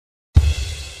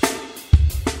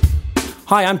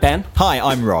Hi, I'm Ben. Hi,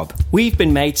 I'm Rob. We've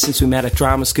been mates since we met at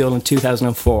drama school in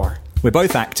 2004. We're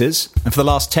both actors, and for the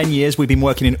last 10 years we've been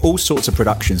working in all sorts of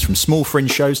productions, from small fringe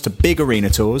shows to big arena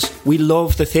tours. We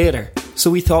love the theatre,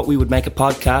 so we thought we would make a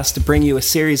podcast to bring you a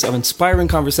series of inspiring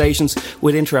conversations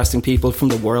with interesting people from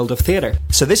the world of theatre.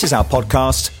 So this is our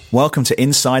podcast. Welcome to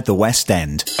Inside the West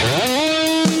End.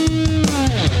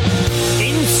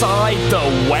 Inside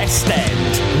the West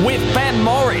End with Ben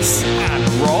Morris and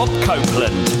Rob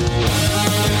Copeland.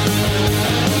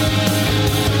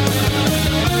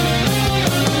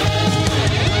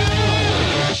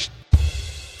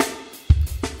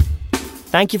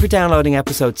 Thank you for downloading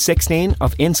episode 16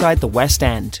 of Inside the West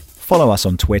End. Follow us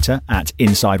on Twitter at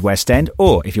Inside West End,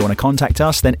 or if you want to contact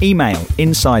us, then email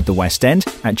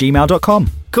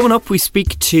insidethewestend@gmail.com. Coming up, we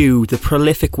speak to the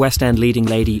prolific West End leading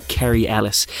lady, Kerry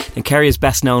Ellis. And Kerry is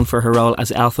best known for her role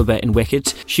as Elphaba in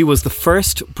Wicked. She was the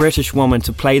first British woman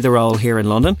to play the role here in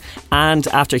London, and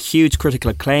after huge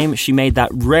critical acclaim, she made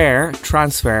that rare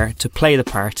transfer to play the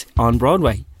part on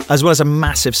Broadway. As well as a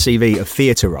massive CV of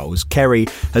theatre roles, Kerry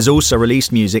has also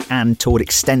released music and toured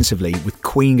extensively with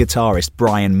Queen guitarist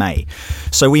Brian May.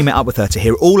 So we met up with her to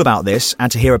hear all about this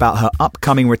and to hear about her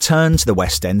upcoming return to the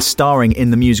West End, starring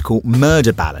in the musical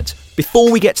Murder Ballad. Before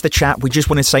we get to the chat, we just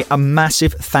want to say a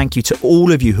massive thank you to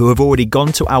all of you who have already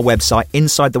gone to our website,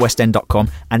 insidethewestend.com,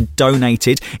 and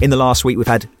donated. In the last week, we've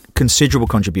had considerable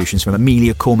contributions from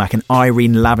Amelia Cormack and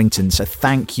Irene Lavington, so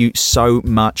thank you so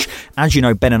much. As you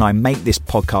know, Ben and I make this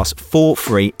podcast for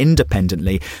free,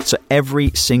 independently, so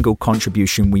every single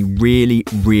contribution we really,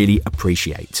 really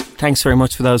appreciate. Thanks very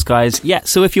much for those, guys. Yeah,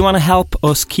 so if you want to help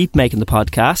us keep making the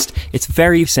podcast, it's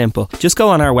very simple. Just go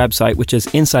on our website, which is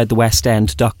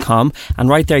insidethewestend.com, and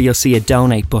right there you'll see a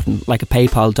donate button, like a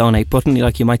PayPal donate button,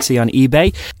 like you might see on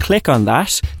eBay. Click on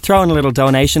that, throw in a little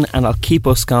donation, and I'll keep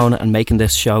us going and making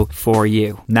this show for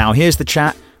you. Now here's the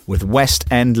chat with West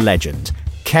End legend,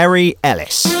 Kerry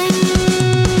Ellis.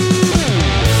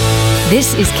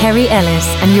 This is Kerry Ellis,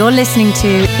 and you're listening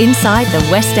to Inside the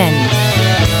West End.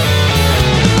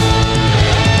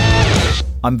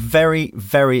 I'm very,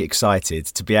 very excited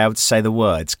to be able to say the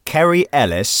words. Kerry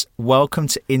Ellis, welcome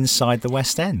to Inside the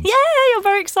West End. Yay, I'm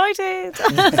very excited.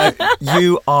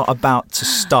 You are about to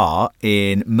start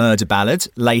in Murder Ballad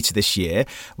later this year.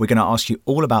 We're going to ask you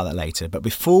all about that later. But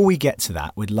before we get to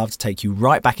that, we'd love to take you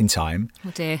right back in time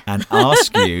and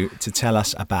ask you to tell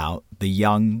us about the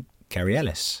young Kerry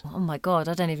Ellis. Oh my God,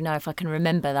 I don't even know if I can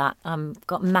remember that. I've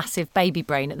got massive baby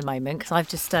brain at the moment because I've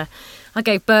just, I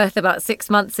gave birth about 6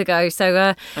 months ago.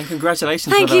 So, and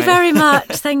congratulations. Thank you very much.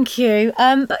 Thank you.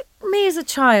 But me as a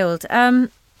child, I don't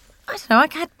know, I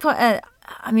had quite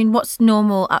what's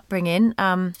normal upbringing?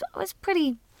 I was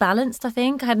pretty balanced, I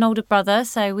think. I had an older brother,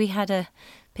 so we had a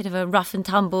bit of a rough and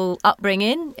tumble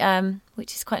upbringing,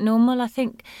 which is quite normal, I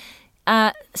think.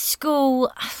 School,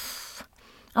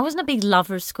 I wasn't a big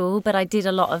lover of school, but I did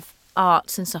a lot of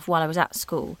arts and stuff while I was at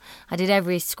school. I did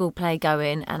every school play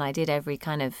going, and I did every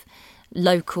kind of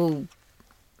local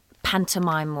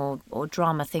pantomime or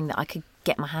drama thing that I could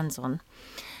get my hands on.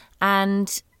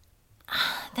 And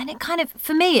then it kind of,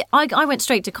 for me, I went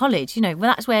straight to college. You know,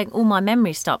 well, that's where all my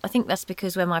memories start. I think that's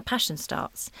because where my passion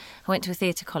starts. I went to a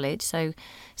theatre college, so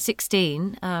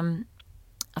 16, I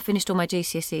finished all my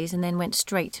GCSEs and then went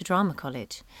straight to drama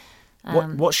college.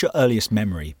 What's your earliest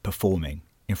memory performing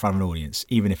in front of an audience,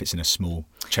 even if it's in a small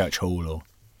church hall? Or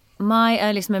my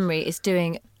earliest memory is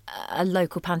doing a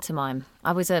local pantomime.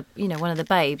 I was one of the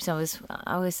babes. I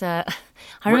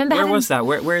remember. Where was that?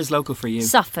 Where is local for you?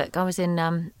 Suffolk. I was in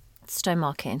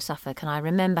Stowmarket in Suffolk, and I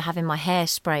remember having my hair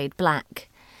sprayed black,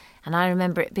 and I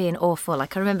remember it being awful.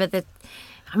 Like I remember the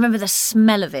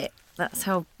smell of it. That's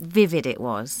how vivid it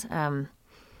was.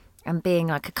 And being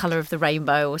like a colour of the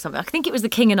rainbow or something. I think it was The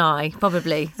King and I,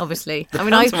 probably, obviously.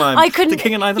 I couldn't. The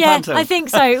King and I, the panto. I think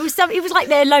so. It was like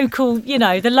their local,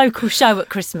 the local show at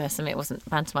Christmas. I mean, it wasn't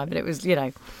pantomime, but it was,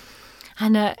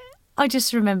 And I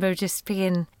just remember just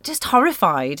being just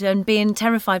horrified and being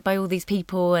terrified by all these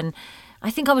people. And I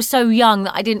think I was so young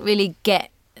that I didn't really get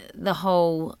the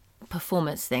whole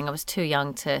performance thing. I was too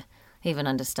young to even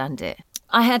understand it.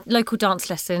 I had local dance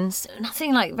lessons,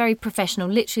 nothing like very professional,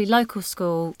 literally local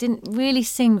school, didn't really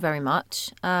sing very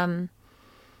much. And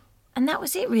that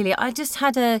was it really. I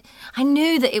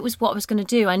knew that it was what I was going to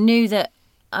do. I knew that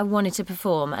I wanted to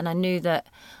perform, and I knew that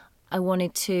I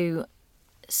wanted to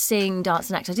sing, dance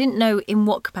and act. I didn't know in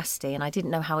what capacity, and I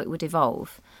didn't know how it would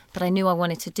evolve, but I knew I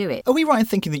wanted to do it. Are we right in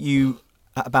thinking that you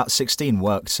at about 16,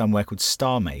 worked somewhere called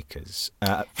Star Makers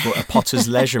for a Potter's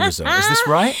Leisure Resort. Is this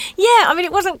right? Yeah, I mean,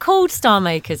 it wasn't called Star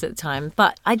Makers at the time,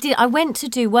 but I went to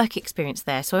do work experience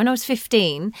there. So when I was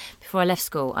 15, before I left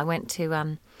school, I went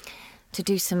to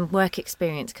do some work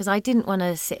experience because I didn't want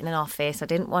to sit in an office. I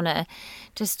didn't want to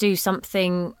just do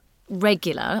something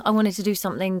regular. I wanted to do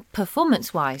something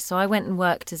performance-wise. So I went and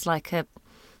worked as like an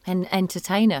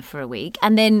entertainer for a week,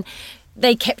 and then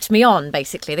they kept me on,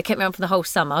 basically. They kept me on for the whole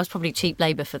summer. I was probably cheap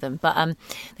labour for them, but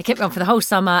they kept me on for the whole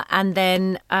summer. And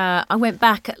then I went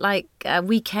back at like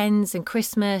weekends and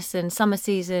Christmas and summer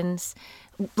seasons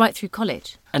right through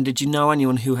college. And did you know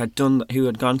anyone who had gone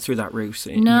through that route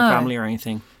in your family or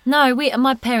anything? No,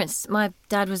 my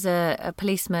dad was a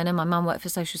policeman and my mum worked for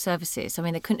social services. I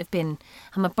mean, they couldn't have been,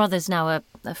 and my brother's now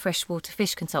a freshwater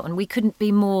fish consultant. We couldn't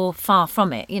be more far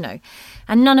from it, you know.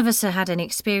 And none of us had any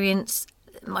experience.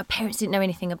 My parents didn't know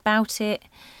anything about it.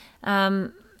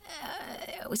 It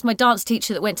was my dance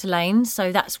teacher that went to Lanes,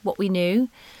 so that's what we knew.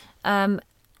 And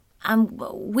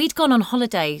we'd gone on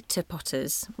holiday to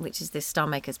Potter's, which is this Star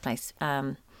Makers place,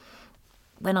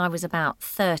 when I was about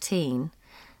 13.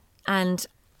 And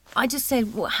I just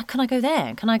said, well, how can I go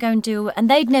there? Can I go and do... And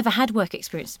they'd never had work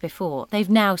experience before. They've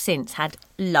now since had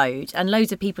loads. And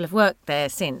loads of people have worked there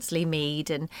since. Lee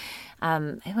Mead and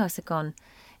who else had gone?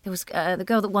 There was the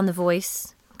girl that won The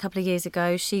Voice a couple of years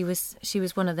ago. She was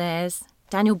one of theirs.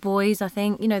 Daniel Boys, I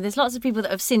think. You know, there's lots of people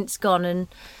that have since gone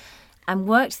and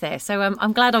worked there. So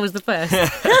I'm glad I was the first.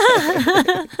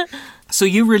 So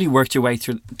you really worked your way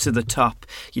through to the top.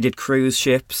 You did cruise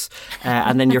ships,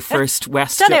 and then your first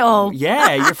West... Done it all.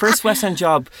 Yeah, your first West End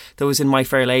job that was in My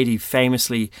Fair Lady,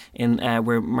 famously in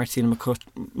where Martina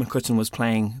McCutcheon was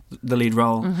playing the lead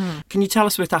role. Mm-hmm. Can you tell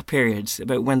us about that period,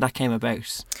 about when that came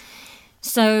about?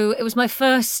 So it was my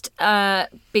first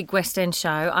big West End show.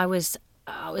 I was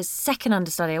second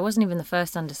understudy. I wasn't even the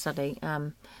first understudy.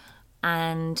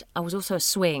 And I was also a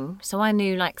swing. So I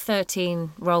knew like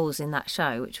 13 roles in that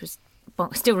show, which was...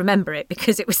 I still remember it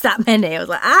because it was that many. I was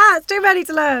like, it's too many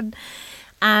to learn.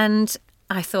 And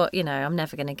I thought, you know, I'm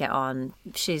never going to get on.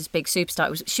 She's a big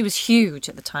superstar. She was huge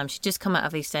at the time. She'd just come out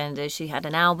of EastEnders. She had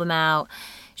an album out.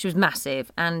 She was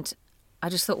massive. And I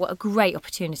just thought, what a great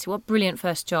opportunity. What a brilliant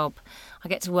first job. I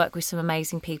get to work with some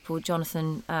amazing people.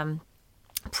 Jonathan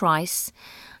Price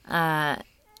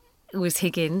was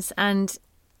Higgins. And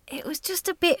it was just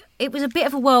a bit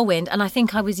of a whirlwind. And I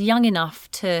think I was young enough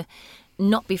to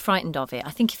not be frightened of it.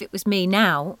 I think if it was me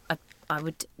now, I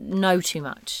would know too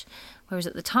much. Whereas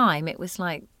at the time, it was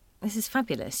like, this is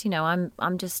fabulous. You know, I'm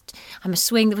a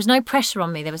swing. There was no pressure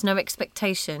on me. There was no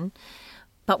expectation.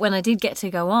 But when I did get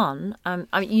to go on,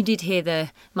 I mean, you did hear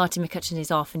the Martin McCutcheon is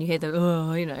off, and you hear the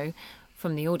you know,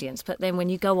 from the audience. But then when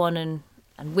you go on and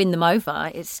win them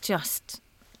over, it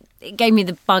gave me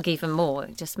the bug even more.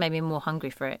 It just made me more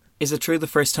hungry for it. Is it true the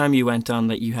first time you went on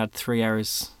that you had 3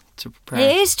 hours to prepare?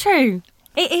 It is true.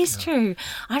 It is true.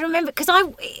 I remember because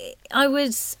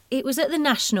it was at the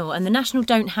National, and the National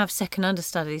don't have second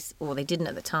understudies, or they didn't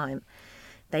at the time.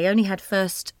 They only had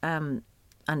first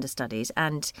understudies,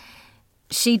 and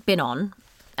she'd been on,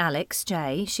 Alex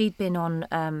J. She'd been on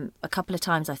a couple of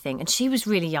times, I think, and she was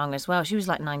really young as well. She was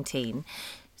like 19,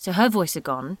 so her voice had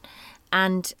gone,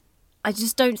 and I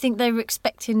just don't think they were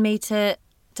expecting me to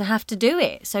have to do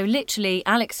it. So literally,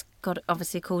 Alex got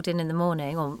obviously called in the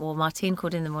morning, or Martine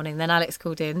called in the morning, then Alex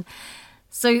called in.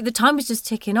 So the time was just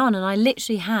ticking on, and I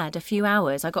literally had a few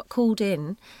hours. I got called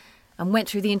in and went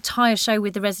through the entire show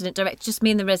with the resident director, just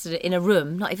me and the resident in a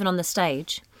room, not even on the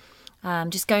stage,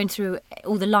 just going through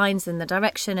all the lines and the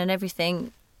direction and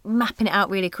everything, mapping it out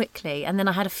really quickly. And then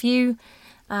I had a few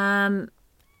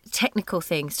technical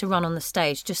things to run on the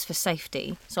stage just for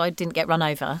safety, so I didn't get run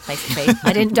over, basically.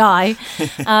 I didn't die.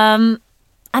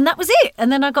 And that was it.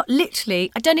 And then I got literally,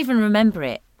 I don't even remember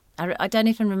it. I don't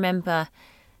even remember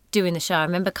doing the show. I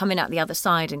remember coming out the other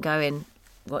side and going,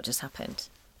 what just happened?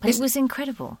 But it was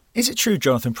incredible. Is it true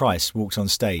Jonathan Price walked on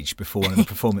stage before one of the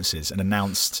performances and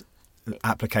announced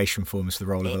application forms for the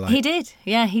role of a light? He did.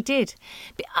 Yeah, he did.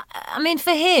 But, I mean,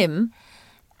 for him,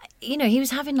 you know, he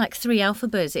was having like 3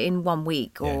 Elphabas in 1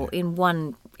 week, or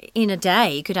in a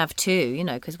day. He could have 2, you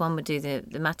know, because one would do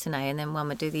the matinee and then one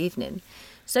would do the evening.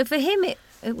 So for him,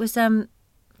 it was, did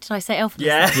I say Elphaba?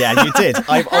 Yeah, you did.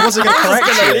 I wasn't going to correct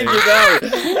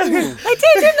you. I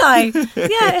did, didn't I?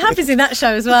 Yeah, it happens in that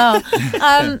show as well.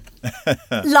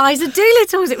 Liza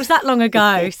Doolittle's, it was that long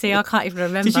ago. See, I can't even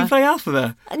remember. Did you play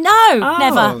Elphaba? No,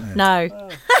 never. No.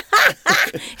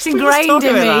 It's ingrained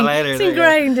in me. It's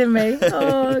ingrained in me.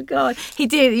 Oh, God. He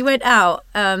did. He went out.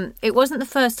 It wasn't the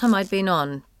first time I'd been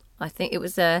on. I think it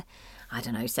was, I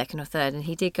don't know, second or third. And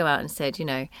he did go out and said, you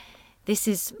know, this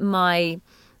is my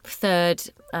third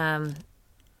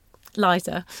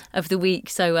Liza of the week.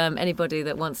 So anybody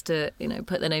that wants to,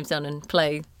 put their names down and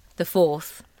play the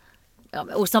fourth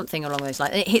or something along those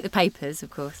lines. It hit the papers, of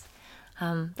course.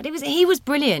 But he was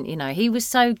brilliant, He was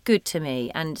so good to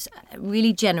me and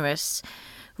really generous,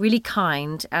 really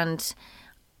kind. And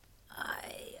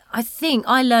I think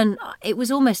I learned, it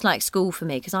was almost like school for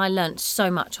me because I learned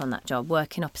so much on that job,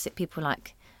 working opposite people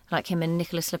like him and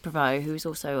Nicholas Lepreveau, who was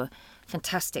also a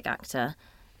fantastic actor,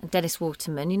 and Dennis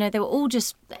Waterman. They were all they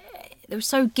were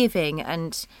so giving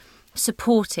and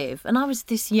supportive. And I was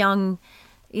this young,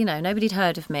 nobody'd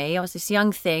heard of me. I was this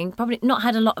young thing, probably not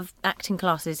had a lot of acting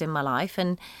classes in my life.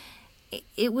 And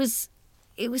it was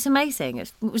amazing.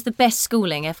 It was the best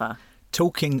schooling ever.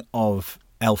 Talking of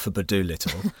Elphaba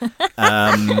Doolittle.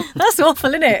 That's awful,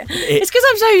 isn't it? It's because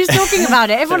I'm so used to talking about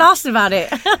it. Everyone asked about it.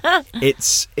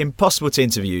 It's impossible to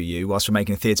interview you whilst we're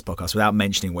making a theatre podcast without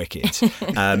mentioning Wicked.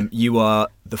 You are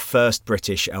the first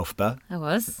British Elphaba. I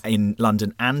was. In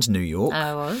London and New York.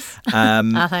 I was.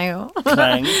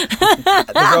 Thank you.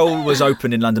 The role was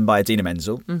opened in London by Idina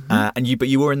Menzel, but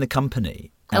you were in the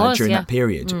company during that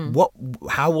period. What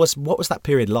was that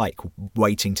period like,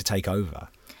 waiting to take over?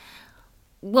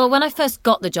 Well, when I first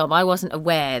got the job, I wasn't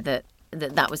aware that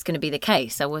was going to be the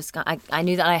case. I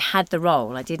knew that I had the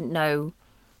role. I didn't know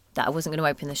that I wasn't going to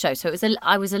open the show. So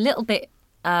I was a little bit.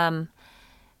 It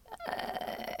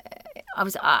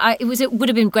would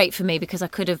have been great for me because I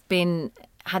could have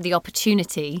had the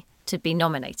opportunity to be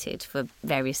nominated for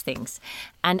various things.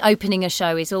 And opening a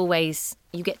show is always,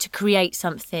 you get to create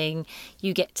something.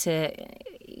 You get to,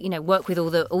 work with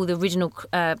all the original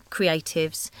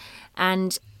creatives,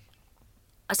 and.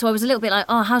 So I was a little bit like,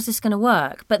 oh, how's this going to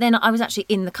work? But then I was actually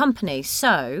in the company.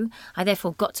 So I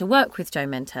therefore got to work with Joe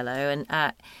Mantello.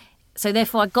 And so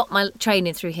therefore I got my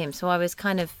training through him. So I was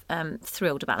kind of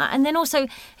thrilled about that. And then also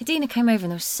Idina came over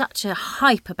and there was such a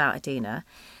hype about Idina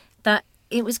that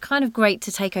it was kind of great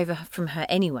to take over from her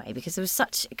anyway, because there was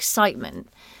such excitement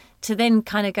to then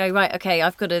kind of go, right, okay,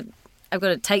 I've got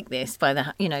to take this by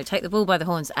the, take the bull by the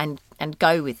horns and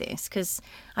go with this, because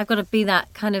I've got to be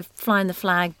that kind of flying the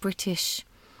flag British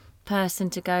person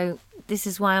to go, this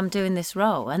is why I'm doing this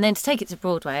role. And then to take it to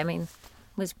Broadway,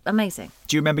 was amazing.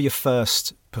 Do you remember your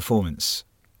first performance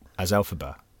as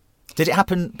Elphaba? Did it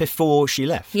happen before she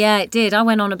left? Yeah, it did. I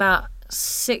went on about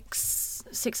six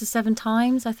or seven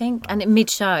times, I think, and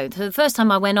mid-show. So the first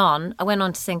time I went on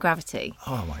to sing Gravity.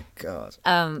 Oh my God.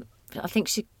 I think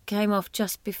she came off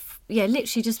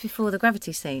literally just before the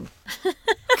Gravity scene.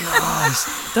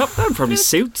 Gosh, that would probably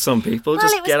suit some people. Well,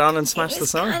 just get on and smash the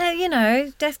song. Kind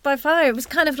of, death by fire. It was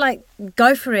kind of like,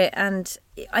 go for it. And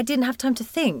I didn't have time to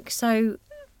think. So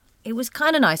it was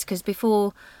kind of nice because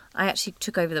before I actually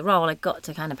took over the role, I got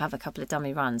to kind of have a couple of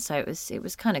dummy runs. So it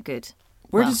was kind of good.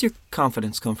 Where does your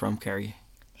confidence come from, Kerry?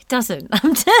 It doesn't.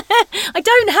 I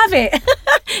don't have it.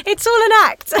 It's all an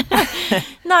act.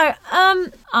 No,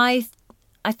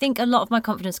 I think a lot of my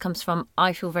confidence comes from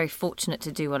I feel very fortunate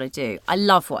to do what I do. I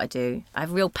love what I do. I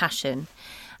have real passion.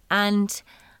 And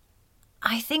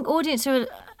I think audiences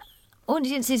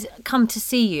come to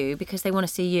see you because they want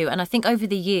to see you. And I think over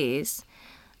the years,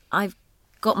 I've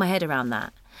got my head around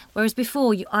that. Whereas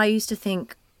before, I used to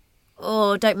think,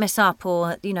 oh, don't mess up,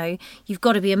 or, you've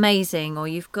got to be amazing, or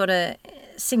you've got to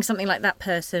sing something like that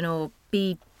person, or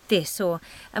be this,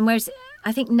 and whereas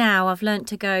I think now I've learnt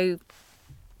to go,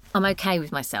 I'm okay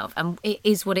with myself and it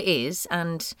is what it is,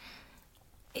 and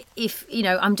if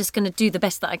I'm just going to do the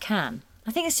best that I can.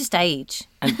 I think it's just age.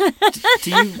 And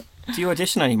do you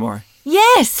audition anymore?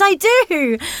 Yes, I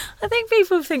do. I think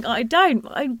people think I don't,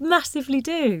 but I massively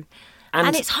do.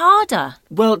 And it's harder.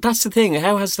 Well, that's the thing.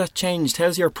 How has that changed?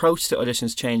 How's your approach to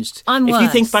auditions changed? I'm worse. If you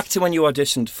think back to when you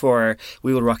auditioned for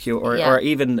We Will Rock You or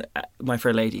even My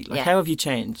Fair Lady, how have you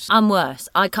changed? I'm worse.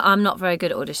 I'm not very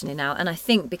good at auditioning now. And I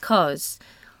think because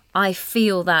I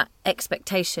feel that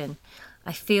expectation.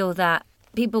 I feel that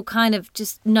people kind of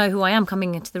just know who I am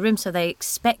coming into the room, so they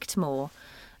expect more.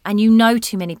 And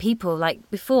too many people. Like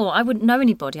before, I wouldn't know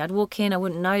anybody. I'd walk in, I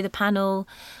wouldn't know the panel.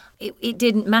 It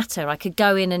didn't matter. I could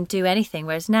go in and do anything.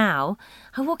 Whereas now,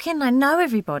 I walk in and I know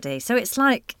everybody. So it's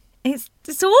like, it's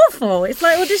awful. It's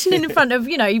like auditioning in front of,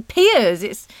 peers.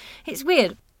 It's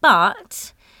weird.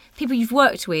 But people you've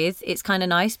worked with, it's kind of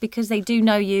nice because they do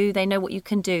know you. They know what you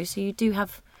can do. So you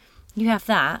have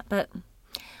that. But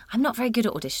I'm not very good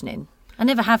at auditioning. I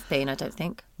never have been, I don't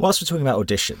think. Whilst we're talking about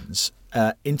auditions,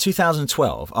 in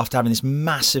 2012, after having this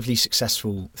massively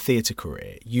successful theatre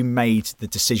career, you made the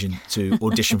decision to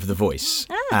audition for The Voice.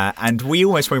 And we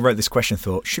almost, when we wrote this question,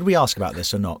 thought, should we ask about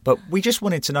this or not? But we just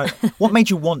wanted to know, what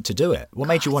made you want to do it? What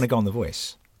made you want to go on The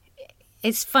Voice?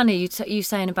 It's funny you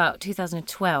saying about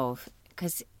 2012,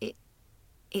 because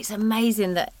it's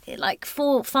amazing that like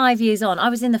 4-5 years on, I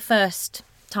was in the first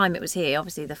time it was here,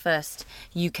 obviously the first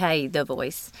UK The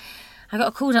Voice. I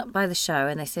got called up by the show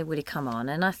and they said, "Will you come on?"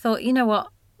 And I thought, you know what,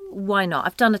 why not?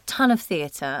 I've done a ton of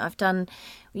theatre. I've done,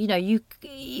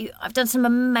 I've done some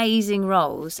amazing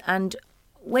roles. And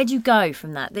where do you go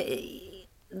from that?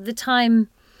 The time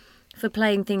for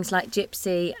playing things like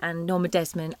Gypsy and Norma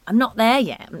Desmond, I'm not there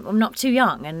yet. I'm not too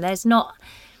young, and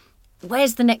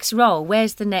where's the next role?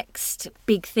 Where's the next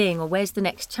big thing? Or where's the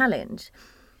next challenge?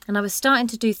 And I was starting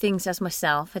to do things as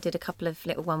myself. I did a couple of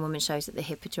little one-woman shows at the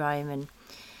Hippodrome and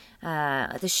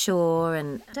at the Shore,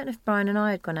 and I don't know if Brian and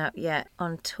I had gone out yet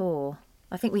on tour.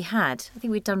 I think we had. I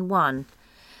think we'd done one.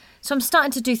 So I'm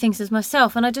starting to do things as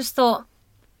myself, and I just thought,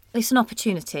 it's an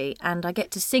opportunity, and I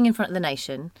get to sing in front of the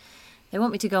nation. They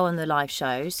want me to go on the live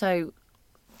show, so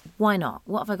why not?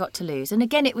 What have I got to lose? And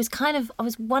again, it was I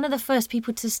was one of the first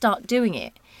people to start doing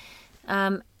it.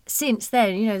 Since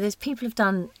then, loads of people have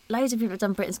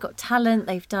done Britain's Got Talent,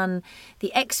 they've done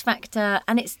the X Factor,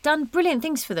 and it's done brilliant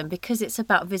things for them because it's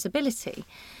about visibility.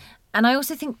 And I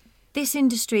also think this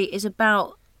industry is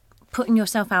about putting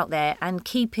yourself out there and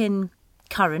keeping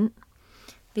current.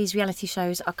 These reality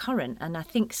shows are current, and I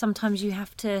think sometimes you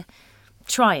have to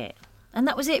try it. And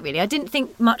that was it, really. I didn't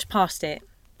think much past it.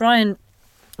 Brian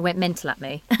went mental at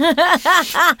me.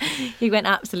 He went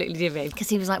absolutely divvy because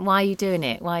he was like, "Why are you doing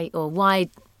it? Why?"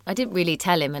 I didn't really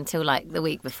tell him until like the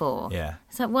week before. Yeah.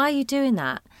 It's like, "Why are you doing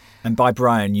that?" And by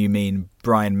Brian, you mean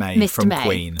Brian May Mr. from May.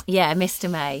 Queen. Yeah, Mr.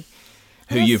 May.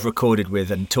 Who you've recorded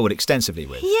with and toured extensively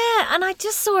with. Yeah, and I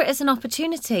just saw it as an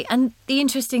opportunity. And the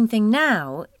interesting thing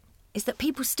now is that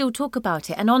people still talk about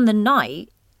it. And on the night,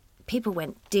 people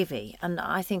went divvy. And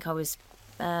I think I was,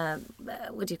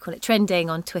 trending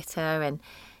on Twitter. And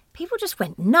people just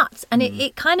went nuts. And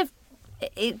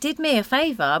it did me a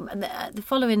favour. The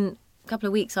following couple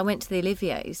of weeks, I went to the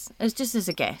Olivier's just as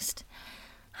a guest.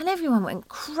 And everyone went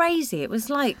crazy. It was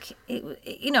like,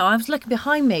 I was looking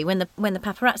behind me when the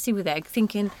paparazzi were there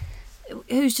thinking,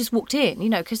 who's just walked in?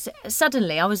 Because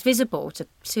suddenly I was visible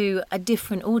to a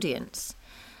different audience.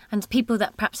 And people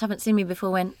that perhaps haven't seen me before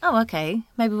went, "Oh, okay,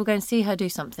 maybe we'll go and see her do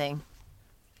something."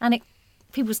 And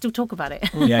people still talk about it.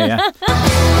 Yeah.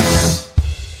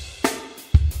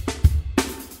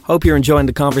 Hope you're enjoying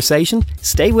the conversation.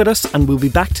 Stay with us and we'll be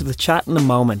back to the chat in a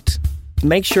moment.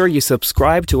 Make sure you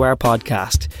subscribe to our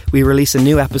podcast. We release a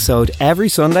new episode every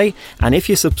Sunday, and if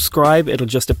you subscribe, it'll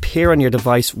just appear on your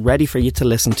device ready for you to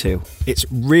listen to. It's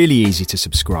really easy to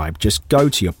subscribe. Just go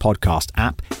to your podcast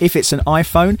app. If it's an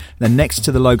iPhone, then next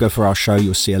to the logo for our show,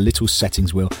 you'll see a little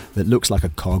settings wheel that looks like a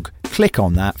cog. Click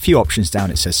on that. A few options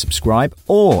down, it says subscribe.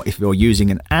 Or if you're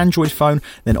using an Android phone,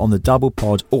 then on the Double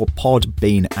Pod or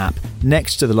Podbean app,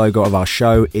 next to the logo of our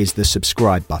show is the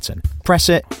subscribe button. Press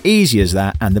it, easy as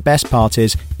that, and the best part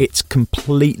is it's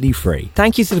completely free.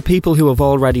 Thank you to the people who have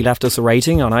already left us a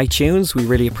rating on iTunes. We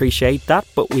really appreciate that,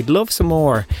 but we'd love some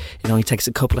more. It only takes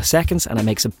a couple of seconds and it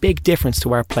makes a big difference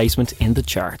to our placement in the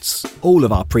charts. All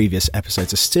of our previous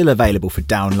episodes are still available for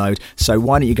download, so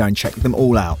why don't you go and check them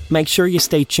all out? Make sure you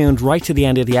stay tuned right to the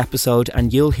end of the episode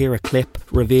and you'll hear a clip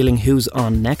revealing who's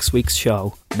on next week's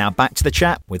show. Now back to the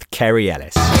chat with Kerry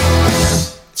Ellis.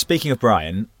 Speaking of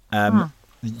Brian,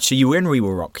 so you were in We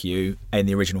Will Rock You in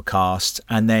the original cast,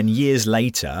 and then years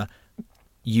later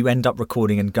you end up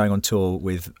recording and going on tour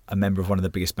with a member of one of the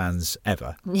biggest bands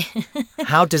ever.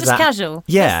 How does just that... casual.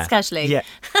 Yeah. Just casually. Yeah.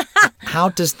 How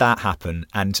does that happen,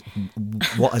 and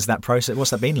what has that process,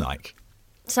 what's that been like?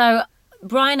 So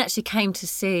Brian actually came to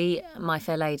see My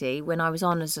Fair Lady when I was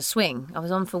on as a swing. I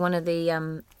was on for one of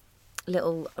the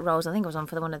little roles. I think I was on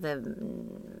for one of the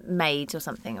maids or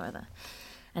something or other.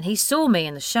 And he saw me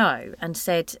in the show and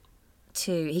said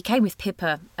he came with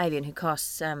Pippa Alien, who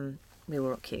casts We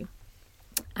Will Rock You,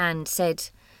 and said,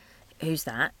 "Who's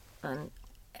that?" And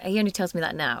he only tells me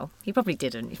that now. He probably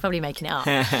didn't. He's probably making it up.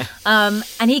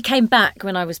 And he came back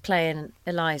when I was playing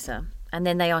Eliza, and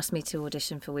then they asked me to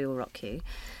audition for We Will Rock You.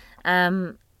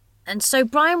 And so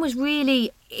Brian was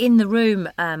really in the room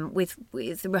with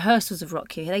the rehearsals of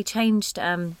Rock You. They changed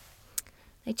No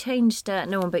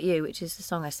One But You, which is the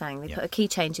song I sang. They put a key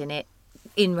change in it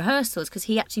in rehearsals because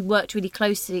he actually worked really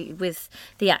closely with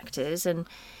the actors. And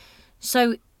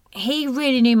so he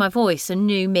really knew my voice and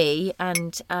knew me.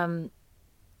 And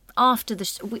after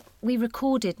we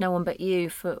recorded No One But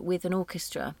You with an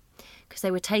orchestra because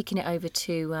they were taking it over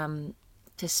to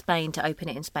Spain to open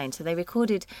it in Spain. So they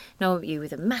recorded No One But You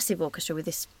with a massive orchestra with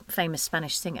this famous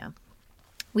Spanish singer,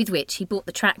 with which he brought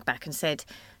the track back and said,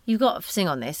 "You've got to sing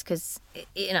on this because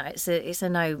it's a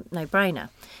no-brainer."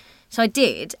 So I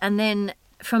did, and then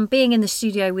from being in the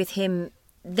studio with him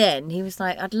then, he was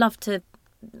like, I'd love to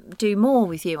do more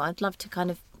with you. I'd love to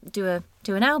kind of do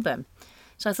an album.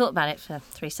 So I thought about it for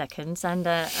 3 seconds, and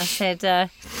I said, yeah,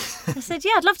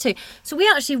 I'd love to. So we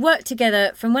actually worked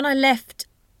together from when I left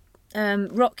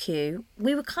Rock You.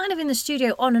 We were kind of in the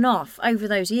studio on and off over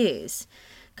those years,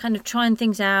 kind of trying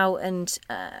things out, and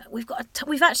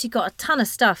we've actually got a ton of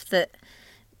stuff that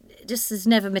just has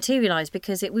never materialised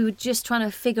because we were just trying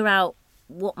to figure out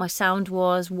what my sound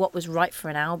was, what was right for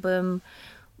an album,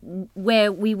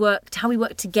 where we worked, how we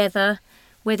worked together,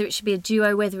 whether it should be a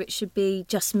duo, whether it should be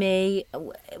just me,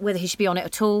 whether he should be on it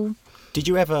at all. Did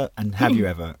you ever, and have you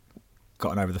ever,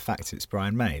 gotten over the fact it's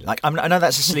Brian May? Like, I know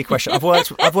that's a silly question. I've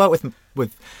worked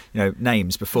with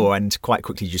names before, and quite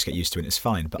quickly you just get used to it and it's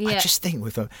fine. But I just think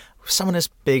with someone as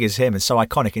big as him and so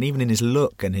iconic, and even in his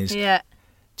look and his... Yeah.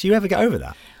 Do you ever get over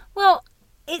that? Well,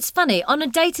 it's funny. On a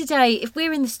day-to-day, if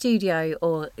we're in the studio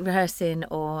or rehearsing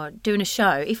or doing a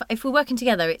show, if we're working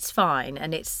together, it's fine,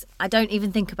 and I don't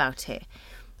even think about it.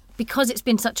 Because it's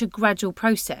been such a gradual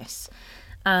process,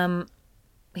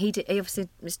 he obviously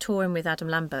was touring with Adam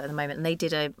Lambert at the moment, and they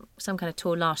did some kind of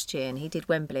tour last year, and he did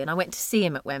Wembley, and I went to see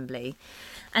him at Wembley,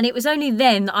 and it was only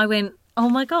then I went, oh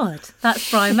my God,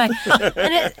 that's Brian May.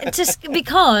 And it just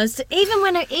because even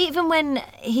when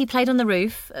he played on the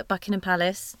roof at Buckingham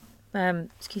Palace, I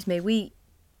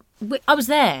was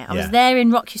there. I was there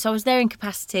in Rock You, so I was there in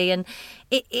capacity, and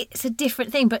it's a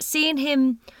different thing. But seeing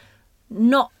him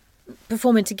not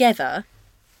performing together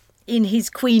in his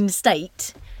Queen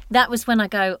state, that was when I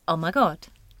go, oh my God,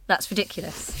 that's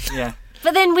ridiculous. Yeah.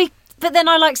 But then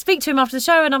I speak to him after the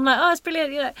show, and I'm like, oh, it's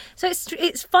brilliant, So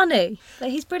it's funny.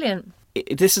 Like, he's brilliant.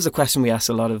 This is a question we ask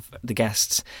a lot of the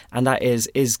guests, and that is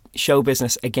show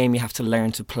business a game you have to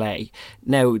learn to play?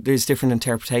 Now, there's different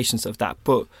interpretations of that,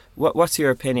 but what's your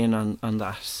opinion on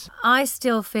that? I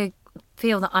still feel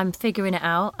that I'm figuring it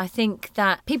out. I think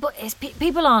that people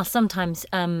ask sometimes,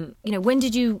 when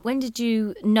did you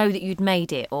know that you'd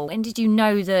made it, or when did you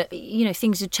know that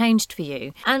things had changed for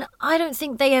you? And I don't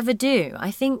think they ever do. I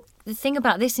think the thing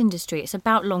about this industry, it's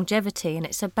about longevity, and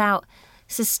it's about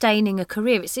sustaining a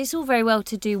career. It's all very well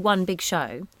to do one big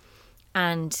show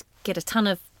and get a ton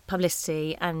of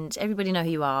publicity and everybody know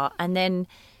who you are, and then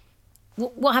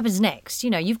what happens next?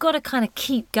 You've got to kind of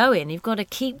keep going. You've got to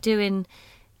keep doing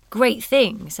great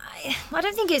things. I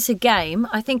don't think it's a game.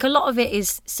 I think a lot of it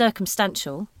is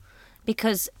circumstantial,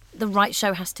 because the right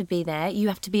show has to be there. You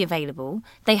have to be available.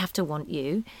 They have to want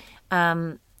you.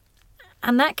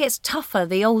 And that gets tougher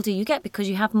the older you get, because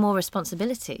you have more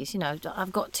responsibilities.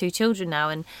 I've got 2 children now,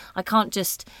 and I can't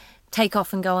just take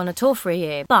off and go on a tour for a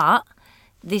year. But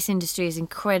this industry is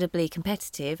incredibly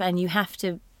competitive, and you have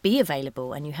to be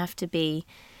available, and you have to be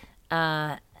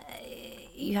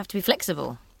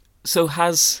flexible. So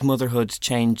has motherhood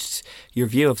changed your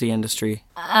view of the industry?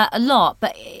 A lot,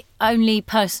 but only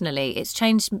personally. It's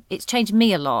changed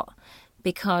me a lot,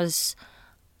 because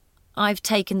I've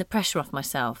taken the pressure off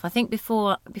myself. I think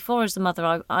before as a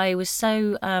mother, I was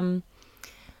so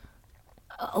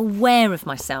aware of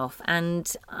myself,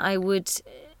 and I would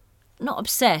not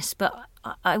obsess, but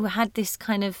I had this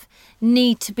kind of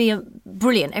need to be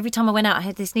brilliant. Every time I went out, I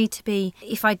had this need to be,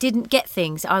 if I didn't get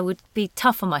things, I would be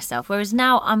tough on myself. Whereas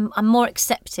now I'm more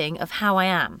accepting of how I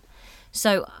am.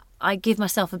 So I give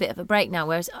myself a bit of a break now,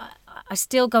 whereas I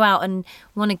still go out and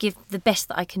want to give the best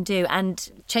that I can do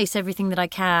and chase everything that I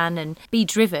can and be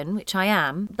driven, which I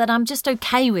am. But I'm just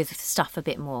okay with stuff a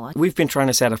bit more. We've been trying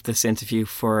to set up this interview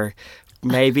for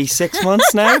maybe 6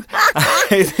 months now.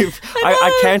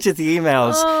 I counted the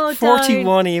emails.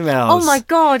 41 emails. Oh my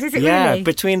God, is it really? Yeah,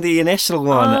 between the initial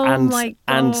one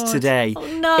and today. Oh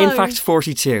no. In fact,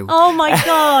 42. Oh my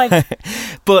God.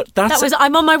 But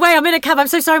I'm on my way, I'm in a cab, I'm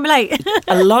so sorry I'm late.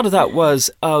 A lot of that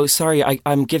was, oh, sorry,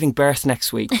 I'm giving birth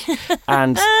next week.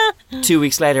 And 2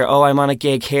 weeks later, oh, I'm on a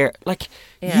gig here.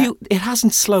 It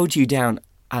hasn't slowed you down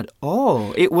at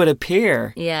all, it would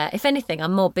appear. Yeah, if anything,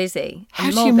 I'm more busy. How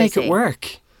do you make it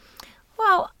work?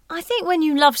 Well, I think when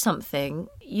you love something,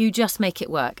 you just make it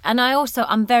work. And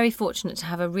I'm very fortunate to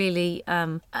have a really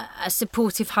a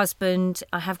supportive husband.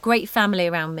 I have great family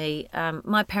around me.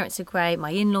 My parents are great.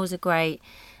 My in-laws are great.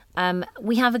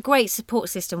 We have a great support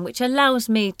system, which allows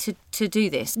me to do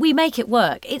this. We make it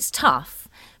work. It's tough.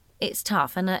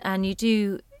 And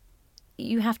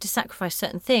you have to sacrifice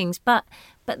certain things, but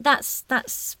that's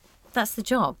the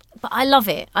job. But I love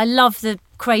it. I love the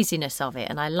craziness of it,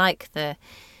 and I like the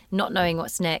not knowing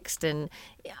what's next. And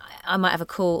I might have a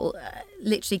call,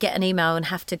 literally get an email and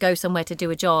have to go somewhere to do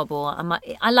a job, or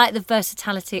I like the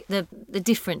versatility, the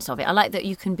difference of it. I like that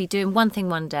you can be doing one thing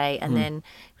one day and then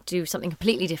do something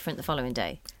completely different the following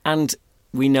day. And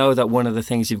we know that one of the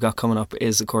things you've got coming up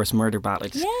is, of course, Murder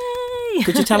Ballad. Yay!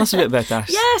 Could you tell us a bit about that?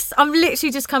 Yes, I'm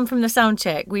literally just come from the sound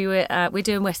check. We're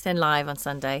doing West End Live on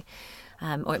Sunday.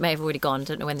 Or it may have already gone,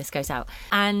 don't know when this goes out.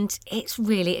 And it's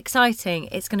really exciting.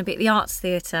 It's going to be at the Arts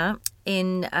Theatre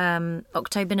in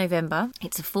October, November.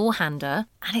 It's a 4-hander,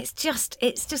 and it's just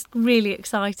really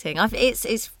exciting.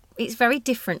 It's very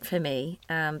different for me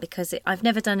because I've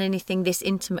never done anything this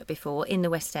intimate before in the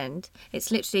West End. It's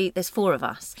literally, there's 4 of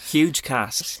us. Huge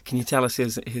cast. Can you tell us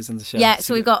who's in the show? Yeah,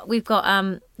 so we've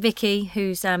got Vicky,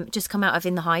 who's just come out of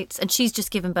In the Heights, and she's just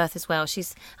given birth as well.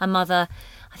 She's a mother.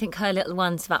 I think her little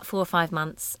one's about 4 or 5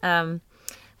 months.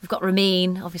 We've got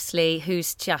Ramin, obviously,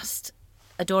 who's just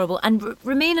adorable. And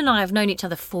Ramin and I have known each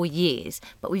other for years,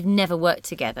 but we've never worked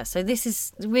together. So this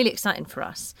is really exciting for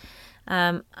us.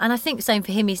 And I think the same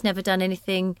for him. He's never done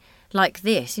anything like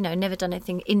this, never done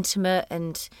anything intimate.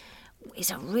 And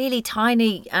it's a really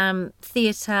tiny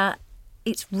theatre.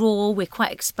 It's raw. We're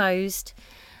quite exposed.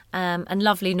 And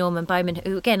lovely Norman Bowman,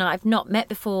 who, again, I've not met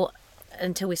before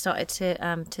until we started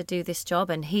to do this job.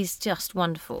 And he's just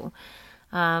wonderful.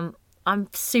 I'm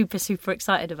super, super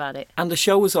excited about it. And the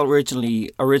show was originally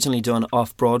done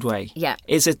off Broadway. Yeah.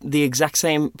 Is it the exact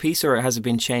same piece, or has it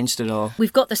been changed at all?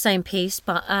 We've got the same piece,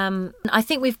 but I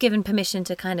think we've given permission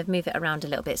to kind of move it around a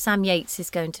little bit. Sam Yates is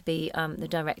going to be the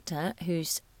director,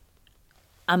 who's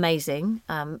amazing,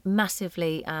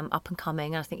 massively up and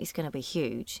coming. I think he's going to be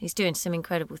huge. He's doing some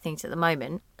incredible things at the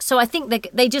moment. So I think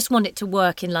they just want it to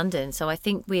work in London. So I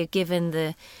think we are given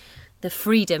the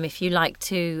freedom, if you like,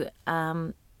 to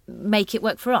make it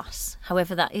work for us,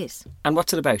 however that is. And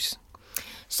what's it about?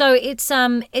 So it's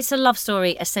a love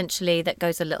story essentially that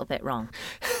goes a little bit wrong.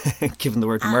 Given the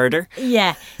word murder.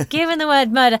 Yeah, given the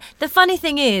word murder. The funny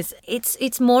thing is,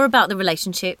 it's more about the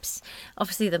relationships.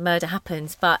 Obviously, the murder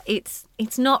happens, but it's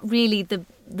not really the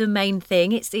main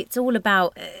thing. It's all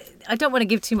about. I don't want to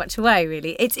give too much away,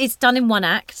 really. It's done in 1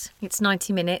 act. It's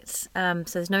 90 minutes, so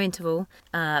there's no interval.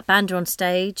 Band are on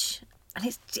stage,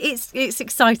 and it's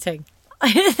exciting.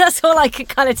 That's all I can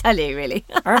kind of tell you, really.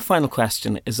 Our final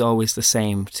question is always the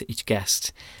same to each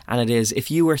guest, and it is, if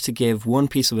you were to give one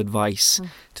piece of advice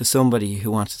to somebody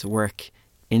who wanted to work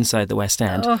inside the West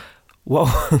End,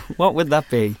 what would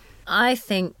that be? I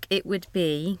think it would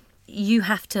be, you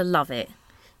have to love it.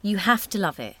 You have to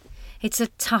love it. It's a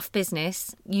tough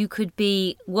business. You could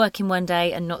be working one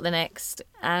day and not the next,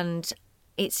 and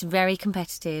it's very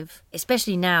competitive,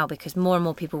 especially now because more and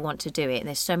more people want to do it, and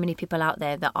there's so many people out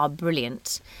there that are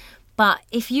brilliant. But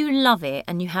if you love it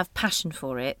and you have passion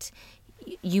for it,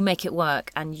 you make it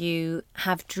work and you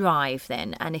have drive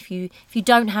then. And if you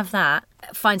don't have that,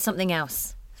 find something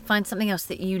else. Find something else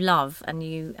that you love and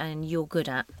you're good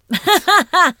at.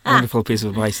 Wonderful piece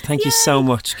of advice. Thank you so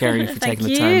much, Kerry, for taking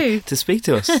the time to speak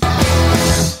to us.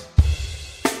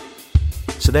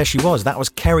 So there she was. That was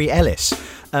Kerry Ellis.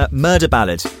 Murder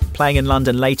Ballad, playing in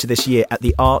London later this year at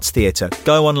the Arts Theatre.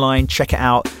 Go online, check it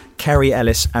out. Kerry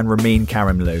Ellis and Ramin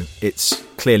Karimloo. It's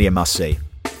clearly a must-see.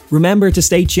 Remember to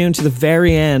stay tuned to the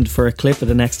very end for a clip of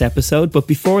the next episode, but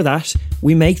before that,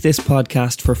 we make this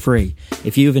podcast for free.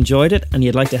 If you've enjoyed it and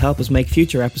you'd like to help us make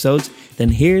future episodes, then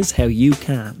here's how you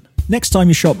can. Next time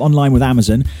you shop online with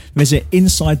Amazon, visit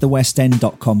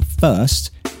InsideTheWestEnd.com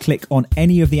first. Click on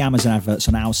any of the Amazon adverts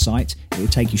on our site. It will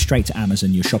take you straight to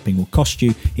Amazon. Your shopping will cost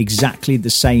you exactly the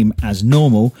same as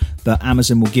normal, but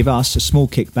Amazon will give us a small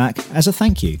kickback as a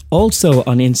thank you. Also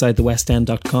on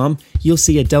InsideTheWestEnd.com, you'll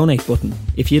see a donate button.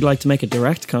 If you'd like to make a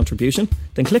direct contribution,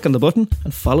 then click on the button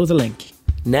and follow the link.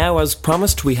 Now, as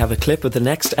promised, we have a clip of the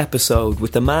next episode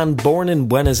with the man born in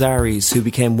Buenos Aires who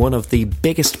became one of the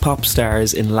biggest pop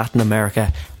stars in Latin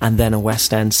America and then a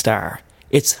West End star.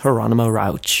 It's Geronimo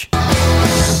Rauch.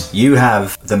 You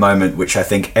have the moment which I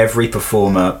think every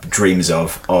performer dreams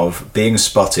of being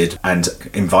spotted and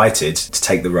invited to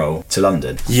take the role to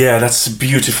London. Yeah, that's a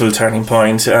beautiful turning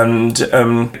point. And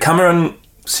Cameron,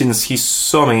 since he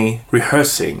saw me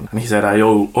rehearsing, and he said, I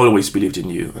always believed in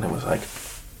you. And I was like,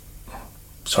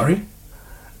 sorry?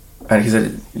 And he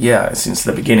said, yeah, since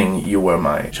the beginning, you were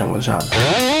my Jean Valjean.